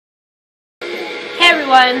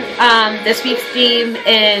everyone. This week's theme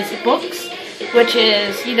is books, which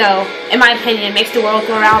is, you know, in my opinion, makes the world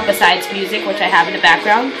go round besides music, which I have in the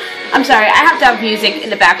background. I'm sorry, I have to have music in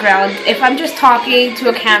the background. If I'm just talking to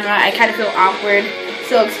a camera, I kind of feel awkward,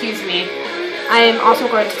 so excuse me. I am also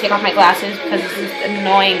going to take off my glasses because this is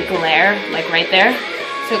annoying glare, like right there,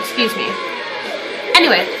 so excuse me.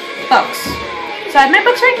 Anyway, books. So I have my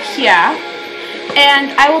books right here,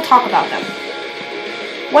 and I will talk about them.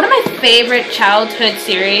 One of my favorite childhood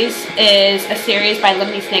series is a series by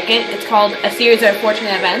Lemony Snicket. It's called A Series of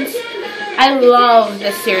Unfortunate Events. I love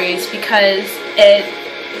this series because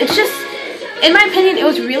it's just, in my opinion, it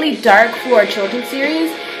was really dark for a children's series.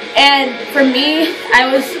 And for me, I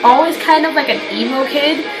was always kind of like an emo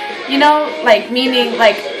kid, you know, like meaning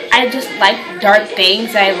like I just liked dark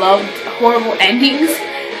things. I loved horrible endings.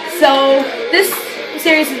 So this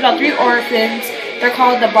series is about 3 orphans. They're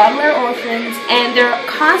called the Baudelaire Orphans, and they're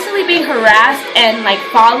constantly being harassed and like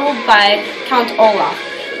followed by Count Olaf.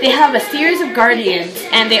 They have a series of guardians,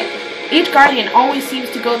 and each guardian always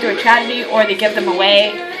seems to go through a tragedy or they give them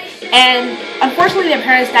away. And unfortunately, their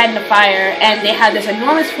parents died in the fire, and they had this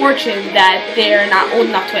enormous fortune that they're not old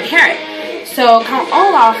enough to inherit. So Count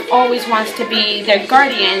Olaf always wants to be their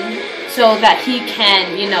guardian so that he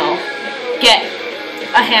can, you know, get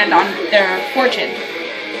a hand on their fortune.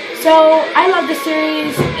 So I love the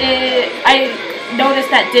series. I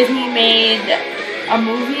noticed that Disney made a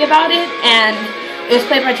movie about it, and it was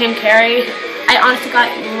played by Jim Carrey. I honestly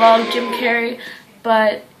love Jim Carrey,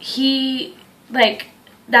 but he, like,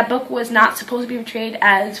 that book was not supposed to be portrayed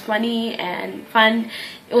as funny and fun.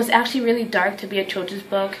 It was actually really dark to be a children's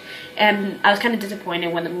book, and I was kind of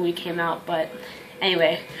disappointed when the movie came out, but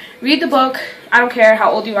anyway, read the book. I don't care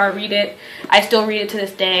how old you are, read it. I still read it to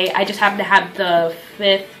this day. I just happen to have the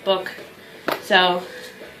 5th book. So,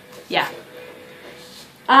 yeah.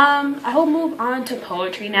 I will move on to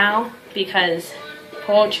poetry now because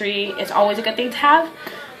poetry is always a good thing to have.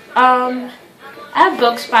 I have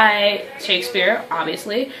books by Shakespeare,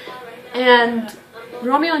 obviously, and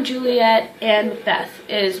Romeo and Juliet and Macbeth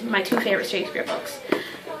is my 2 favorite Shakespeare books.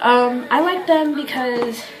 I like them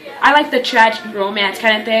because I like the tragic romance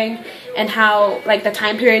kind of thing and how like the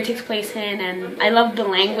time period takes place in, and I love the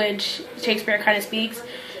language Shakespeare kind of speaks.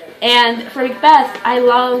 And for Macbeth, I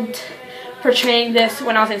loved portraying this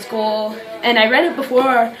when I was in school, and I read it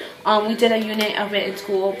before we did a unit of it in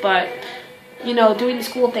school, but you know, doing the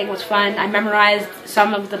school thing was fun. I memorized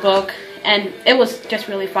some of the book, and it was just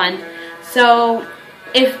really fun. So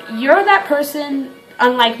if you're that person,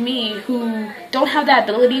 unlike me, who don't have that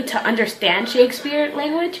ability to understand Shakespeare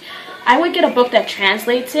language, I would get a book that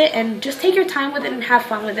translates it and just take your time with it and have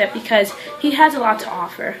fun with it because he has a lot to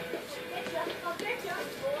offer.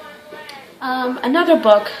 Another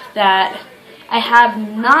book that I have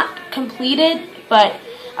not completed but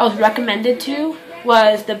I was recommended to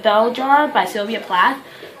was The Bell Jar by Sylvia Plath.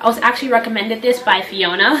 I was actually recommended this by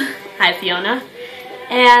Fiona. Hi Fiona.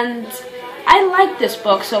 And I like this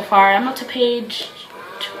book so far. I'm up to page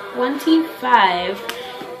 25,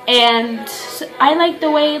 and I like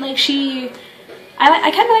the way like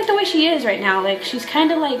I kind of like the way she is right now. Like she's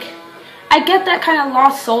kind of like, I get that kind of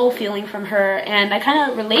lost soul feeling from her, and I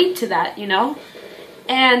kind of relate to that, you know.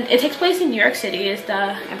 And it takes place in New York City. Is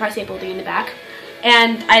the Empire State Building in the back,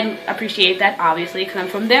 and I appreciate that obviously because I'm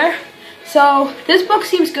from there. So this book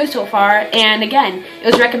seems good so far, and again, it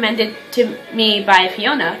was recommended to me by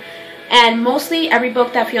Fiona. And mostly every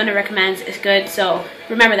book that Fiona recommends is good, so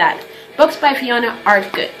remember that. Books by Fiona are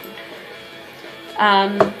good.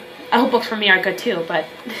 I hope books from me are good too, but,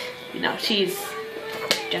 you know, she's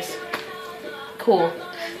just cool.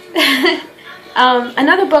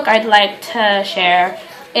 Another book I'd like to share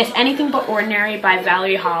is Anything But Ordinary by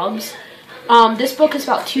Vallerie Hobbs. This book is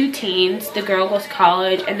about 2 teens. The girl goes to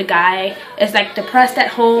college, and the guy is, like, depressed at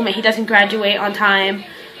home, and he doesn't graduate on time.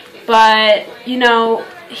 But, you know,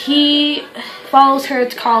 he follows her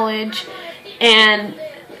to college, and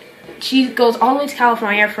she goes all the way to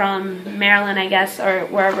California from Maryland, I guess, or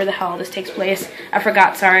wherever the hell this takes place. I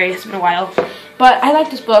forgot, sorry, it's been a while. But I like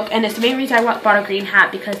this book, and it's the main reason I bought a green hat,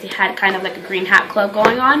 because they had kind of like a green hat club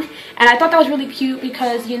going on. And I thought that was really cute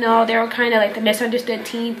because, you know, they were kind of like the misunderstood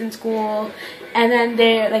teens in school, and then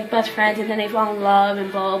they're like best friends, and then they fall in love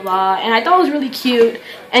and blah, blah, blah. And I thought it was really cute,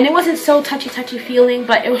 and it wasn't so touchy feeling,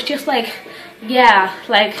 but it was just like, yeah,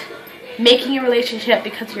 like making a relationship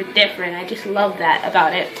because you're different. I just love that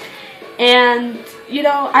about it. And, you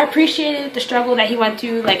know, I appreciated the struggle that he went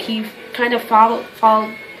through. Like, he kind of followed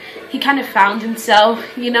he kind of found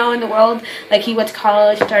himself, you know, in the world. Like, he went to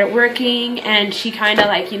college, started working, and she kind of,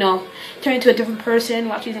 like, you know, turned into a different person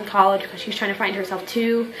while she's in college because she's trying to find herself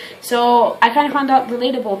too. So I kind of found out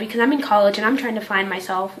relatable because I'm in college and I'm trying to find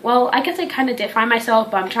myself. Well, I guess I kind of did find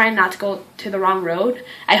myself, but I'm trying not to go to the wrong road.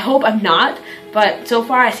 I hope I'm not, but so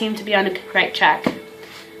far I seem to be on the correct track.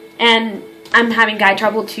 And I'm having guy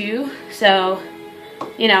trouble too, so,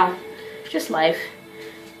 you know, just life.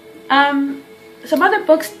 Some other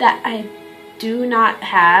books that I do not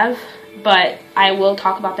have, but I will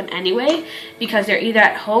talk about them anyway because they're either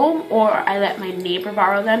at home or I let my neighbor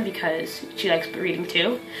borrow them because she likes reading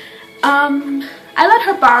too. I let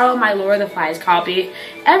her borrow my Lord of the Flies copy.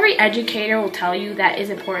 Every educator will tell you that it's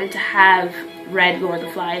important to have read Lord of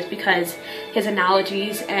the Flies because his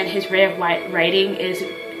analogies and his way of writing is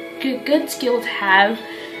good skill to have,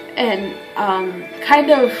 and kind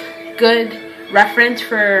of good reference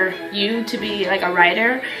for you to be like a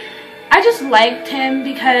writer. I just liked him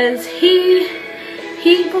because he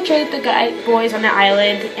portrayed the boys on the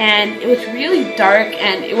island, and it was really dark,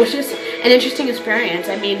 and it was just an interesting experience.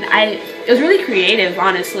 I mean, it was really creative,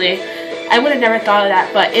 honestly. I would have never thought of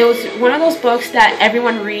that, but it was one of those books that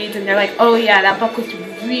everyone reads and they're like, oh yeah, that book was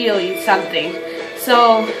really something.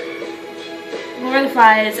 So Lord of the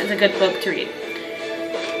Flies is a good book to read.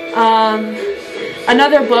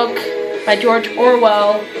 Another book by George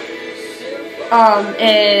Orwell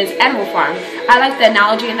is Animal Farm. I like the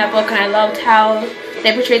analogy in that book, and I loved how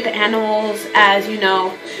they portrayed the animals as, you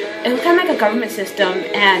know, it was kind of like a government system,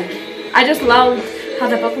 and I just loved how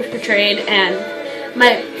the book was portrayed. And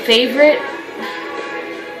my favorite,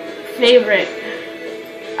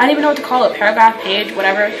 I don't even know what to call it, paragraph, page,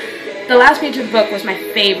 whatever, the last page of the book was my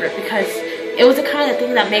favorite because it was the kind of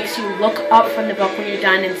thing that makes you look up from the book when you're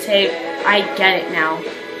done and say, I get it now.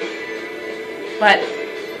 But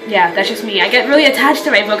yeah, that's just me. I get really attached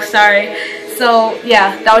to my books, sorry. So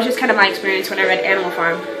yeah, that was just kind of my experience when I read Animal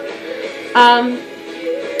Farm.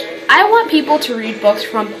 I want people to read books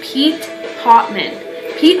from Pete Hautman.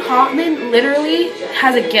 Pete Hautman literally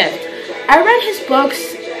has a gift. I read his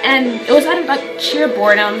books and it was out of like sheer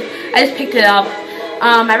boredom. I just picked it up.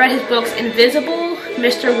 I read his books Invisible,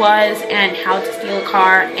 Mr. Was, and How to Steal a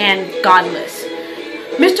Car, and Godless.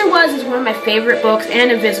 Mr. Was is one of my favorite books,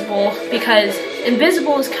 and Invisible, because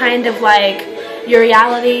Invisible is kind of like your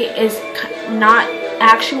reality is not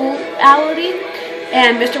actual reality,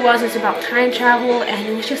 and Mr. Was is about time travel, and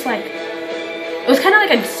it was just like, it was kind of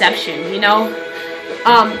like Inception, you know?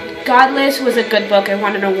 Godless was a good book. I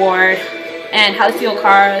won an award, and How to Steal a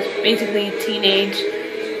Car was basically teenage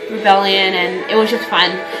rebellion, and it was just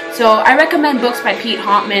fun. So I recommend books by Pete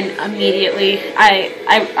Hautman immediately.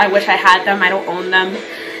 I wish I had them. I don't own them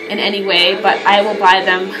in any way, but I will buy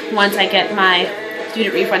them once I get my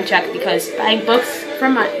student refund check, because buying books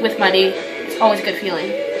with money is always a good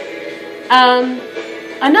feeling.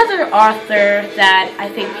 Another author that I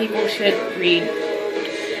think people should read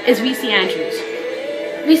is V.C. Andrews.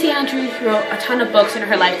 V.C. Andrews wrote a ton of books in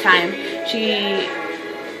her lifetime. She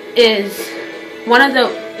is one of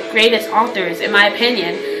the greatest authors, in my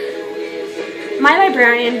opinion. My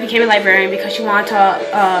librarian became a librarian because she wanted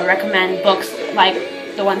to recommend books like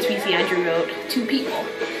the ones V.C. Andrews wrote to people.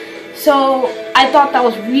 So I thought that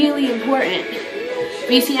was really important.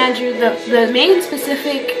 V.C. Andrews, the main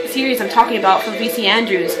specific series I'm talking about from V.C.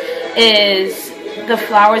 Andrews is the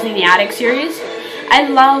Flowers in the Attic series. I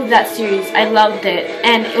loved that series. I loved it.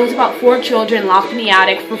 And it was about 4 children locked in the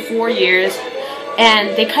attic for 4 years.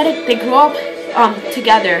 And they grew up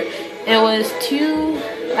together. It was 2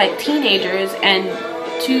 like teenagers and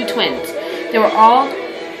 2 twins. They're all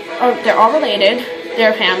related.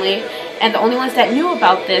 They're a family, and the only ones that knew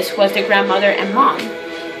about this was their grandmother and mom.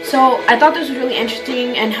 So I thought this was really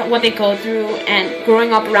interesting, and what they go through, and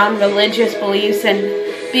growing up around religious beliefs and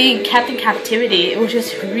being kept in captivity. It was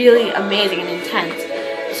just really amazing and intense.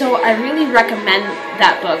 So I really recommend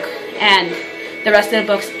that book and the rest of the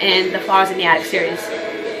books in the Flowers in the Attic series.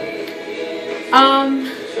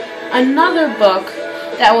 Another book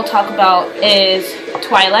that we'll talk about is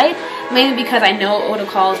Twilight, mainly because I know it would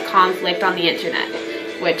cause conflict on the internet,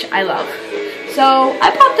 which I love. So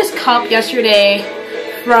I bought this cup yesterday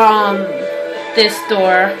from this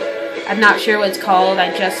store. I'm not sure what it's called.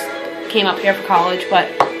 I just came up here for college, but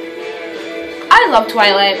I love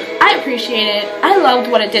Twilight. I appreciate it. I loved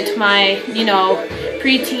what it did to my, you know,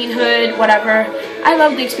 pre-teenhood, whatever. I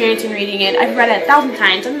loved the experience in reading it. I've read it 1,000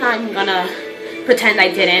 times. I'm not even gonna pretend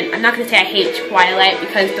I didn't. I'm not gonna say I hate Twilight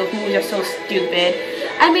because those movies are so stupid.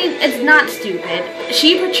 I mean, it's not stupid.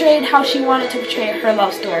 She portrayed how she wanted to portray her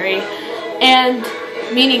love story, and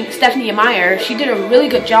meaning Stephenie Meyer, she did a really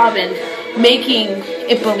good job in making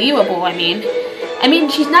it believable. I mean,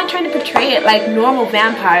 she's not trying to portray it like normal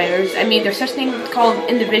vampires. I mean, there's such thing called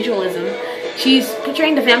individualism. She's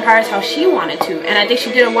portraying the vampires how she wanted to, and I think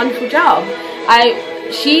she did a wonderful job.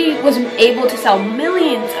 She was able to sell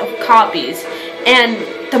millions of copies, and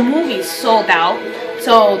the movie sold out,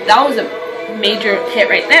 so that was a major hit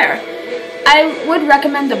right there. I would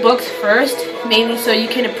recommend the books first, mainly so you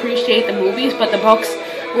can appreciate the movies, but the books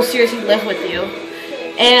will seriously live with you.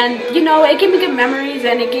 And, you know, it gave me good memories,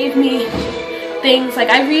 and it gave me things, like,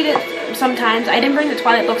 I read it sometimes. I didn't bring the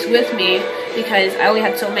Twilight books with me because I only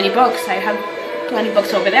had so many books. I have plenty of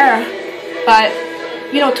books over there. But,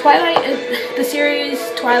 you know, Twilight, the series,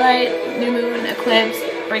 Twilight, New Moon, Eclipse,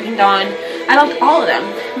 Breaking Dawn, I loved all of them.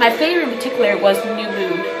 My favorite in particular was New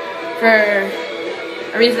Moon, for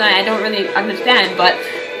a reason I don't really understand, but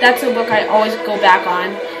that's a book I always go back on.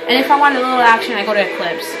 And if I want a little action, I go to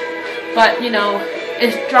Eclipse. But, you know,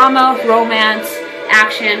 it's drama, romance,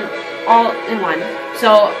 action, all in one.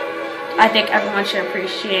 So I think everyone should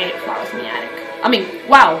appreciate Flowers in the Attic. I mean,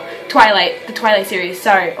 wow, Twilight, the Twilight series.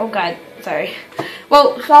 Sorry, oh god, sorry.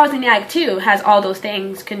 Well, Flowers in the Attic too has all those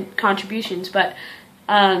things, contributions, but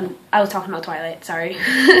I was talking about Twilight, sorry.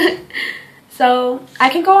 So I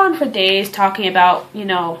can go on for days talking about, you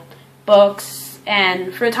know, books,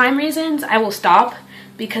 and for time reasons I will stop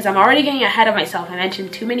because I'm already getting ahead of myself. I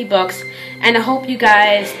mentioned too many books, and I hope you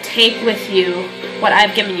guys take with you what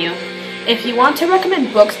I've given you. If you want to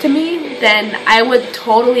recommend books to me, then I would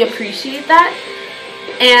totally appreciate that.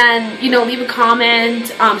 And, you know, leave a comment,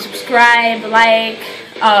 subscribe, like,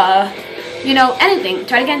 you know, anything.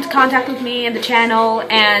 Try to get into contact with me and the channel,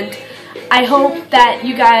 and I hope that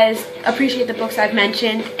you guys appreciate the books I've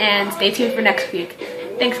mentioned, and stay tuned for next week.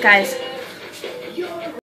 Thanks, guys.